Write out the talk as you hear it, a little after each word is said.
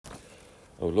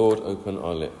O Lord, open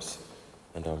our lips,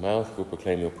 and our mouth will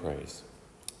proclaim your praise.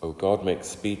 O God, make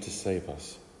speed to save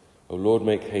us. O Lord,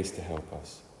 make haste to help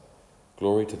us.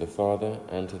 Glory to the Father,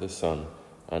 and to the Son,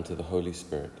 and to the Holy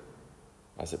Spirit,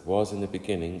 as it was in the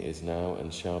beginning, is now,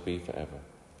 and shall be forever.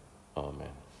 Amen.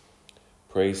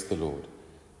 Praise the Lord.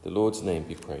 The Lord's name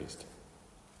be praised.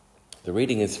 The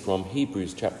reading is from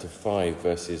Hebrews chapter 5,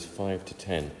 verses 5 to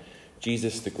 10,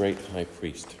 Jesus the great high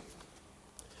priest.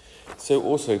 So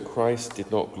also Christ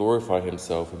did not glorify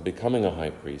himself in becoming a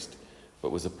high priest,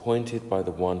 but was appointed by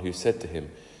the one who said to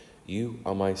him, "You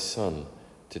are my son,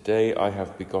 today I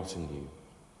have begotten you."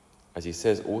 As he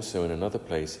says also in another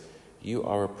place, "You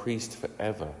are a priest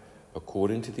forever,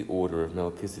 according to the order of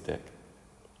Melchizedek."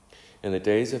 In the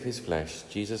days of his flesh,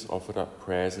 Jesus offered up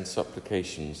prayers and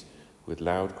supplications with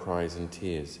loud cries and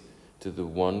tears to the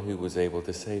one who was able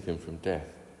to save him from death,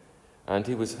 and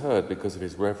he was heard because of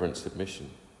his reverent submission.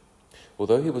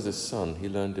 Although he was a son, he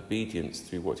learned obedience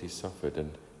through what he suffered,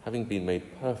 and having been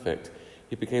made perfect,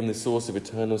 he became the source of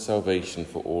eternal salvation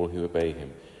for all who obey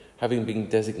him, having been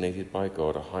designated by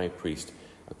God a high priest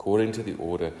according to the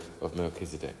order of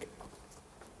Melchizedek.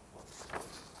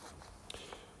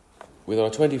 With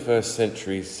our 21st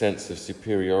century sense of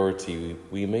superiority,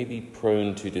 we may be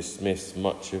prone to dismiss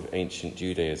much of ancient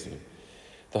Judaism,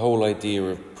 the whole idea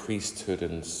of priesthood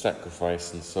and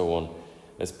sacrifice and so on,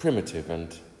 as primitive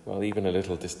and, well, even a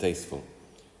little distasteful.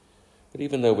 But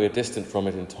even though we're distant from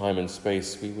it in time and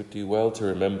space, we would do well to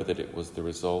remember that it was the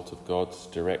result of God's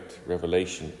direct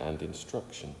revelation and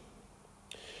instruction.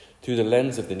 Through the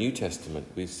lens of the New Testament,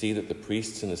 we see that the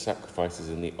priests and the sacrifices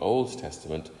in the Old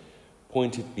Testament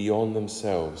pointed beyond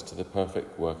themselves to the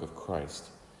perfect work of Christ,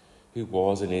 who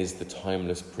was and is the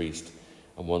timeless priest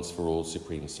and once for all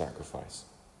supreme sacrifice.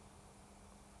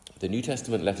 The New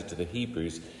Testament letter to the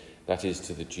Hebrews, that is,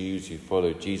 to the Jews who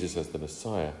followed Jesus as the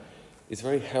Messiah, is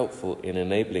very helpful in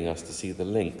enabling us to see the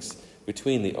links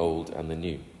between the Old and the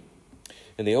New.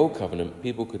 In the Old Covenant,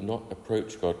 people could not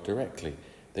approach God directly.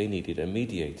 They needed a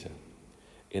mediator.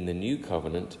 In the New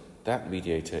Covenant, that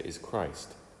mediator is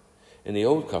Christ. In the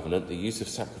Old Covenant, the use of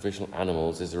sacrificial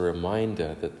animals is a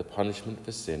reminder that the punishment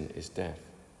for sin is death.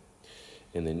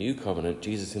 In the New Covenant,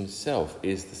 Jesus himself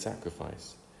is the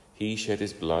sacrifice. He shed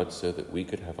his blood so that we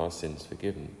could have our sins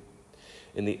forgiven.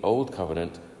 In the Old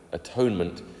Covenant,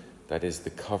 atonement, that is,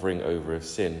 the covering over of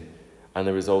sin, and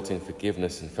the resulting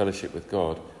forgiveness and fellowship with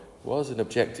God, was an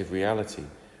objective reality.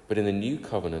 But in the New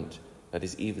Covenant, that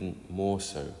is even more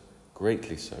so,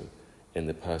 greatly so, in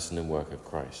the person and work of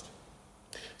Christ.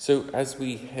 So as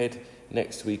we head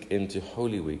next week into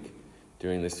Holy Week,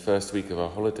 during this first week of our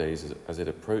holidays as it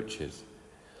approaches,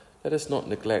 let us not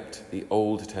neglect the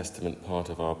Old Testament part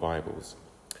of our Bibles,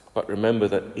 but remember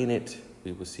that in it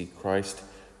we will see Christ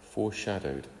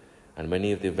foreshadowed, and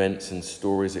many of the events and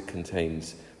stories it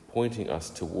contains pointing us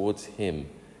towards him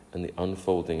and the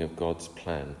unfolding of God's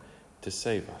plan to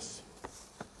save us.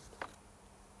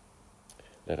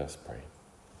 Let us pray.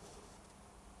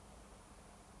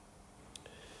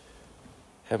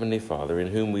 Heavenly Father, in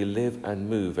whom we live and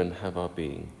move and have our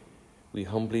being, we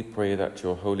humbly pray that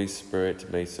your Holy Spirit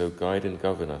may so guide and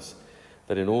govern us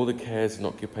that in all the cares and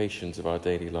occupations of our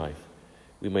daily life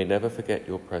we may never forget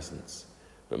your presence,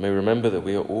 but may remember that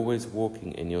we are always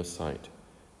walking in your sight.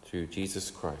 Through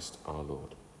Jesus Christ our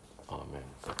Lord. Amen.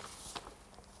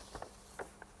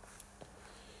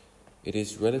 It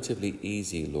is relatively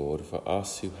easy, Lord, for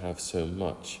us who have so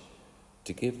much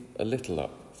to give a little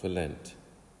up for Lent.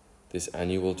 This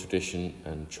annual tradition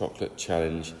and chocolate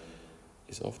challenge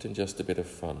is often just a bit of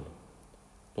fun,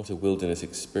 not a wilderness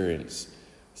experience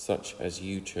such as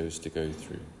you chose to go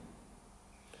through.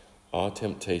 Our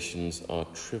temptations are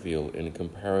trivial in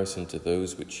comparison to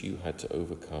those which you had to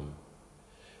overcome.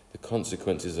 The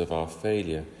consequences of our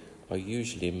failure are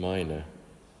usually minor,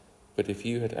 but if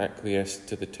you had acquiesced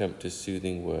to the tempter's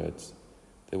soothing words,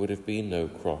 there would have been no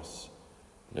cross,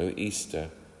 no Easter,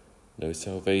 no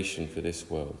salvation for this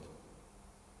world.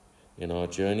 In our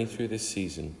journey through this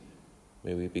season,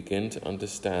 may we begin to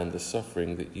understand the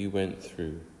suffering that you went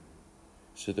through,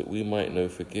 so that we might know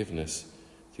forgiveness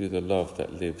through the love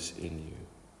that lives in you.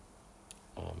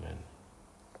 Amen.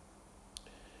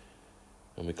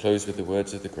 And we close with the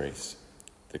words of the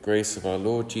grace of our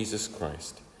Lord Jesus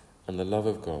Christ, and the love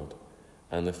of God,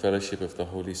 and the fellowship of the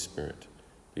Holy Spirit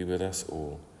be with us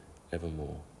all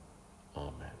evermore.